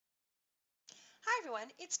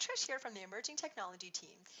everyone, it's Trish here from the Emerging Technology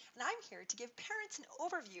team, and I'm here to give parents an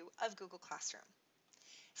overview of Google Classroom.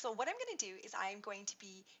 So what I'm going to do is I'm going to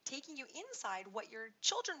be taking you inside what your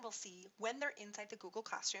children will see when they're inside the Google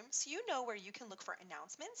Classroom so you know where you can look for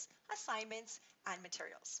announcements, assignments, and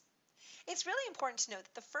materials. It's really important to note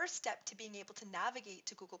that the first step to being able to navigate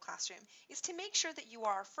to Google Classroom is to make sure that you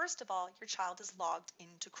are, first of all, your child is logged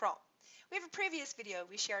into Chrome. We have a previous video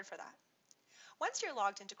we shared for that. Once you're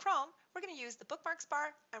logged into Chrome, we're going to use the bookmarks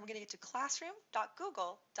bar and we're going to get to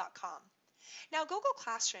classroom.google.com. Now, Google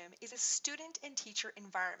Classroom is a student and teacher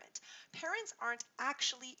environment. Parents aren't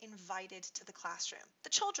actually invited to the classroom. The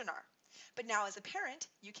children are. But now as a parent,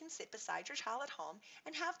 you can sit beside your child at home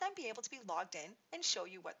and have them be able to be logged in and show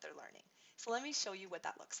you what they're learning. So let me show you what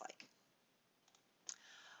that looks like.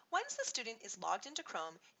 Once the student is logged into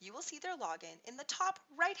Chrome, you will see their login in the top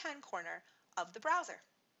right-hand corner of the browser.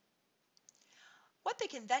 What they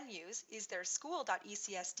can then use is their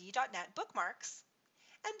school.ecsd.net bookmarks,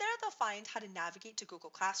 and there they'll find how to navigate to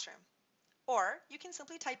Google Classroom. Or you can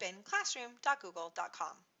simply type in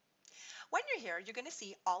classroom.google.com. When you're here, you're going to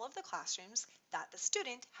see all of the classrooms that the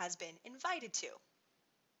student has been invited to.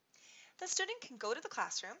 The student can go to the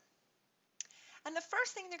classroom, and the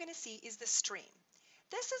first thing they're going to see is the stream.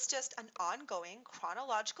 This is just an ongoing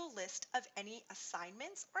chronological list of any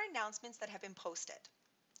assignments or announcements that have been posted.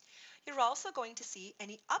 You're also going to see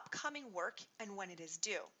any upcoming work and when it is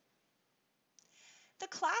due. The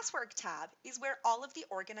Classwork tab is where all of the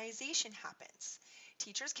organization happens.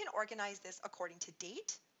 Teachers can organize this according to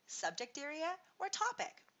date, subject area, or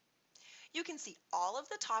topic. You can see all of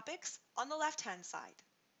the topics on the left-hand side.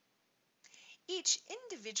 Each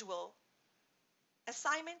individual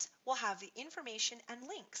assignment will have the information and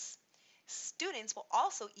links. Students will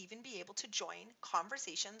also even be able to join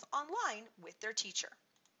conversations online with their teacher.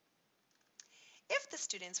 If the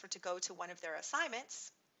students were to go to one of their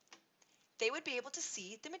assignments, they would be able to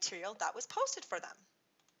see the material that was posted for them.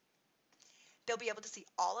 They'll be able to see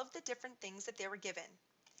all of the different things that they were given.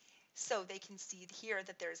 So they can see here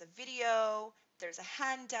that there's a video, there's a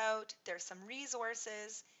handout, there's some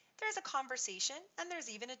resources, there's a conversation, and there's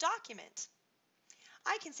even a document.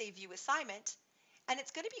 I can say View Assignment, and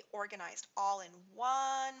it's going to be organized all in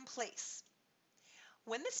one place.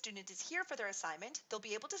 When the student is here for their assignment, they'll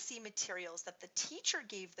be able to see materials that the teacher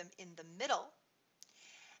gave them in the middle,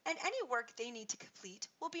 and any work they need to complete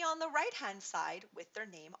will be on the right-hand side with their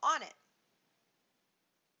name on it.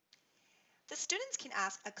 The students can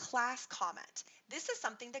ask a class comment. This is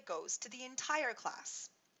something that goes to the entire class.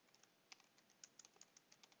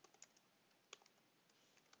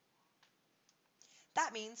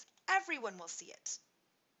 That means everyone will see it.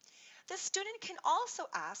 The student can also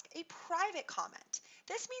ask a private comment.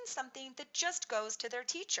 This means something that just goes to their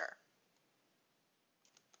teacher.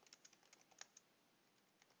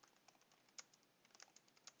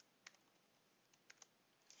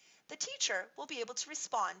 The teacher will be able to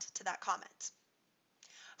respond to that comment.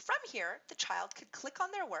 From here, the child could click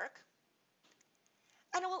on their work,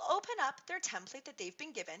 and it will open up their template that they've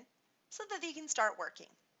been given so that they can start working.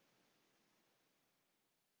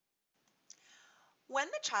 When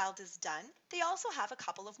the child is done, they also have a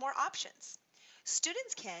couple of more options.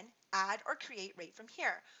 Students can add or create right from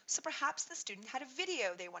here. So perhaps the student had a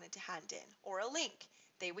video they wanted to hand in or a link.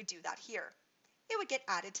 They would do that here. It would get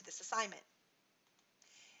added to this assignment.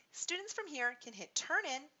 Students from here can hit Turn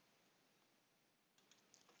In,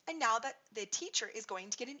 and now that the teacher is going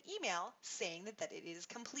to get an email saying that it is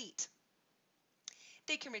complete.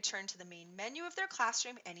 They can return to the main menu of their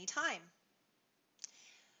classroom anytime.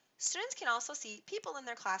 Students can also see people in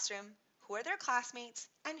their classroom, who are their classmates,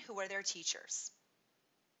 and who are their teachers.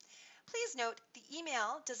 Please note the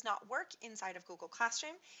email does not work inside of Google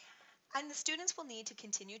Classroom, and the students will need to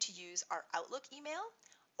continue to use our Outlook email,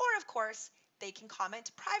 or of course, they can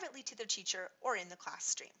comment privately to their teacher or in the class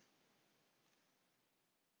stream.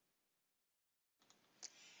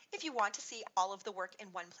 If you want to see all of the work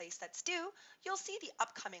in one place that's due, you'll see the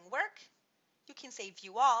upcoming work. You can say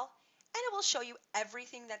View All, and it will show you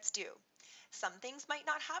everything that's due. Some things might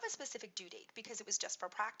not have a specific due date because it was just for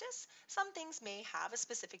practice. Some things may have a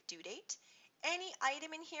specific due date. Any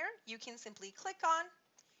item in here you can simply click on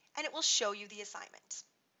and it will show you the assignment.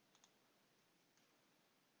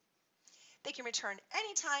 They can return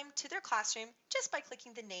anytime to their classroom just by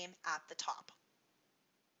clicking the name at the top.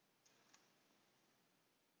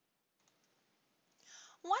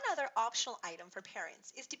 One other optional item for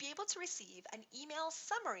parents is to be able to receive an email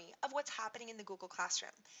summary of what's happening in the Google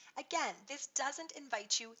Classroom. Again, this doesn't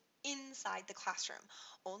invite you inside the classroom.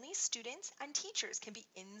 Only students and teachers can be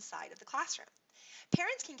inside of the classroom.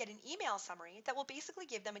 Parents can get an email summary that will basically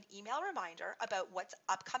give them an email reminder about what's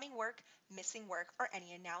upcoming work, missing work, or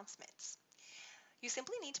any announcements. You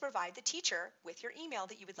simply need to provide the teacher with your email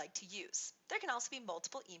that you would like to use. There can also be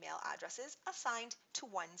multiple email addresses assigned to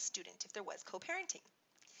one student if there was co-parenting.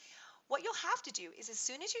 What you'll have to do is as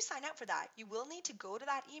soon as you sign up for that, you will need to go to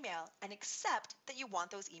that email and accept that you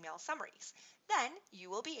want those email summaries. Then you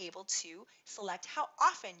will be able to select how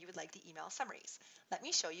often you would like the email summaries. Let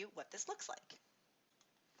me show you what this looks like.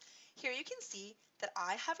 Here you can see that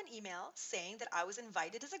I have an email saying that I was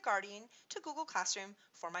invited as a guardian to Google Classroom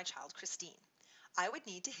for my child Christine. I would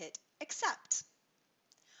need to hit accept.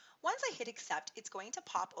 Once I hit accept, it's going to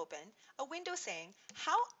pop open a window saying,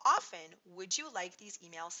 how often would you like these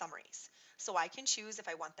email summaries? So I can choose if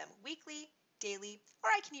I want them weekly, daily, or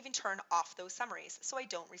I can even turn off those summaries so I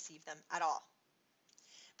don't receive them at all.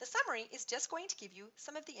 The summary is just going to give you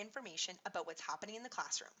some of the information about what's happening in the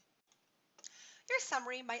classroom. Your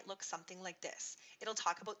summary might look something like this. It'll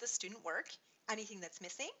talk about the student work, anything that's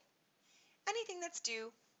missing, anything that's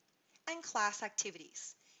due, and class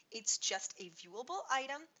activities. It's just a viewable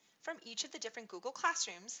item from each of the different Google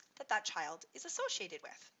Classrooms that that child is associated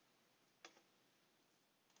with.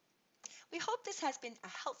 We hope this has been a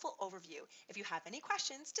helpful overview. If you have any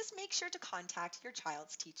questions, just make sure to contact your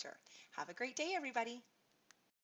child's teacher. Have a great day, everybody.